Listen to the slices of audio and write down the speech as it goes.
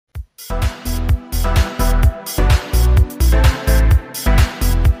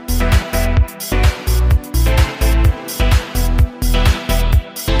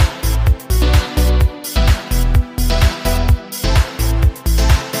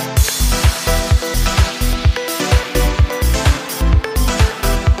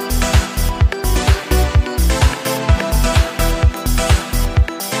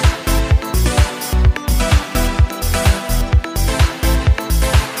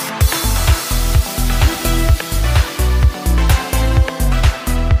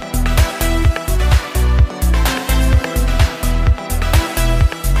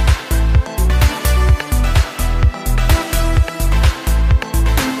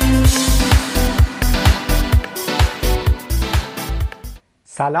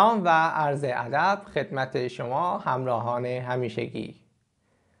سلام و عرض ادب خدمت شما همراهان همیشگی.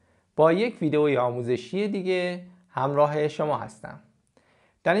 با یک ویدئوی آموزشی دیگه همراه شما هستم.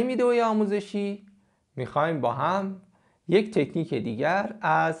 در این ویدئوی آموزشی میخوایم با هم یک تکنیک دیگر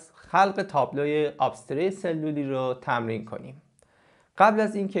از خلق تابلوی آبستره سلولی رو تمرین کنیم. قبل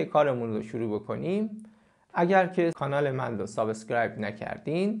از اینکه کارمون رو شروع بکنیم، اگر که کانال من رو سابسکرایب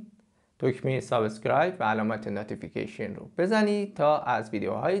نکردین، دکمه سابسکرایب و علامت نوتیفیکیشن رو بزنید تا از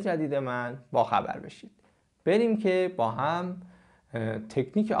ویدیوهای جدید من با خبر بشید. بریم که با هم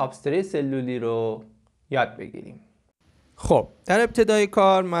تکنیک آبستره سلولی رو یاد بگیریم. خب در ابتدای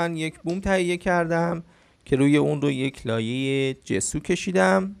کار من یک بوم تهیه کردم که روی اون رو یک لایه جسو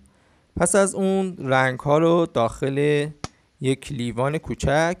کشیدم. پس از اون رنگ ها رو داخل یک لیوان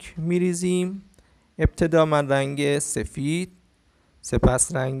کوچک میریزیم. ابتدا من رنگ سفید،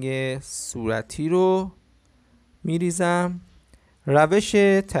 سپس رنگ صورتی رو میریزم. روش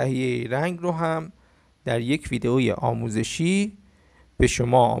تهیه رنگ رو هم در یک ویدئوی آموزشی به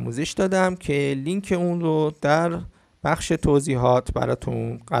شما آموزش دادم که لینک اون رو در بخش توضیحات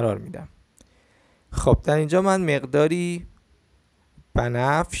براتون قرار میدم. خب در اینجا من مقداری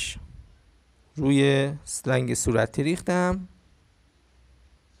بنفش روی رنگ صورتی ریختم.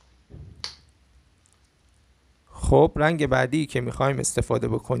 خب رنگ بعدی که میخوایم استفاده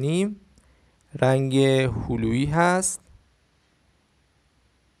بکنیم رنگ هلویی هست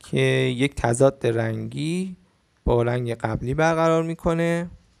که یک تضاد رنگی با رنگ قبلی برقرار میکنه.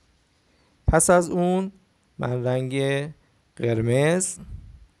 پس از اون من رنگ قرمز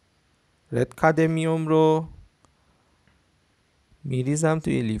رد کادمیوم رو میریزم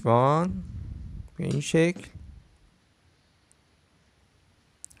توی لیوان به این شکل.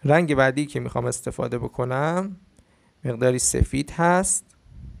 رنگ بعدی که میخوام استفاده بکنم مقداری سفید هست.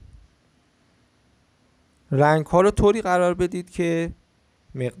 رنگ ها رو طوری قرار بدید که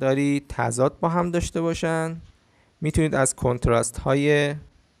مقداری تضاد با هم داشته باشن. میتونید از کنتراست های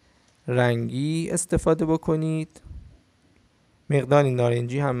رنگی استفاده بکنید. مقداری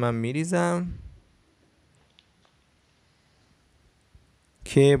نارنجی هم من میریزم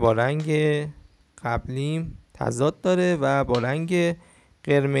که با رنگ قبلیم تضاد داره و با رنگ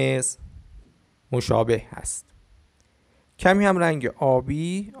قرمز مشابه هست. کمی هم رنگ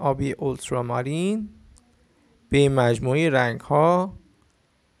آبی اولترامارین به مجموعه رنگ ها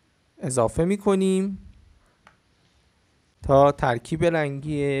اضافه می کنیم تا ترکیب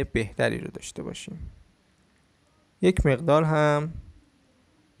رنگی بهتری رو داشته باشیم. یک مقدار هم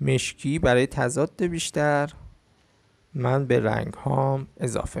مشکی برای تضاد بیشتر من به رنگ هام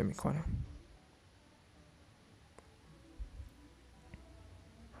اضافه می کنم.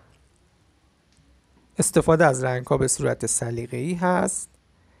 استفاده از رنگ ها به صورت سلیقه‌ای هست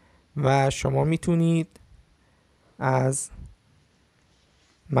و شما میتونید از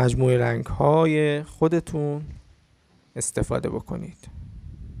مجموعه رنگ های خودتون استفاده بکنید.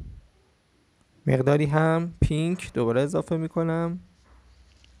 مقداری هم پینک دوباره اضافه میکنم.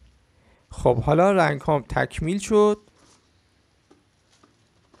 خب حالا رنگ هام تکمیل شد.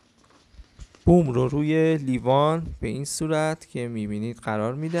 بوم رو روی لیوان به این صورت که میبینید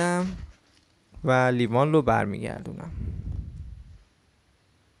قرار میدم و لیوان رو برمیگردونم.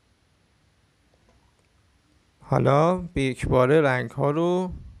 حالا به یک باره رنگ ها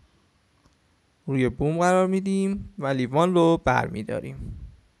رو روی بوم قرار میدیم و لیوان رو برمیداریم.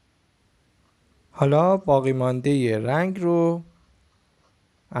 حالا باقی مانده رنگ رو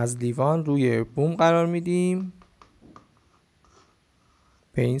از لیوان روی بوم قرار میدیم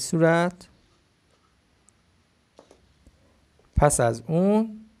به این صورت. پس از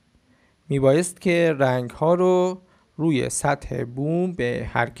اون میبایست که رنگ ها رو روی سطح بوم به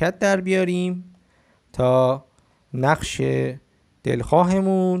حرکت در بیاریم تا نقش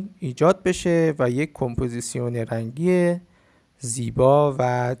دلخواهمون ایجاد بشه و یک کمپوزیسیون رنگی زیبا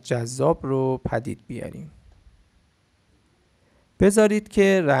و جذاب رو پدید بیاریم. بذارید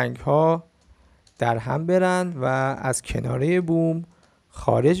که رنگ ها در هم برن و از کناره بوم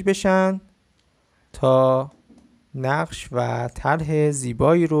خارج بشن تا نقش و طرح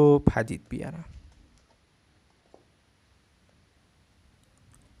زیبایی رو پدید بیارن.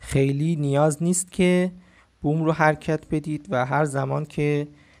 خیلی نیاز نیست که بوم رو حرکت بدید و هر زمان که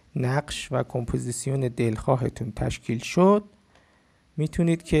نقش و کمپوزیسیون دلخواهتون تشکیل شد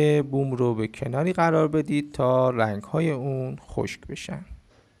میتونید که بوم رو به کناری قرار بدید تا رنگ های اون خشک بشن.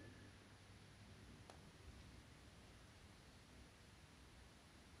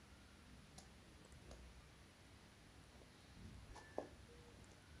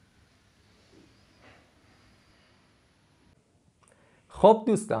 خب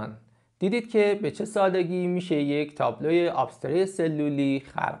دوستان، دیدید که به چه سادگی میشه یک تابلوی آبستره سلولی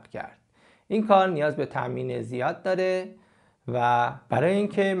خلق کرد. این کار نیاز به تمرین زیاد داره و برای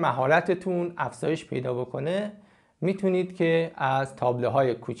اینکه مهارتتون افزایش پیدا بکنه میتونید که از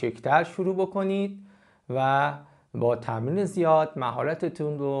تابلوهای کوچکتر شروع بکنید و با تمرین زیاد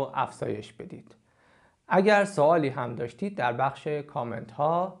مهارتتون رو افزایش بدید. اگر سوالی هم داشتید در بخش کامنت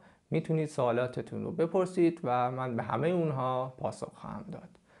ها میتونید سوالاتتون رو بپرسید و من به همه اونها پاسخ خواهم داد.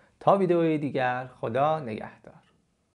 تا ویدئوی دیگر، خدا نگهدار.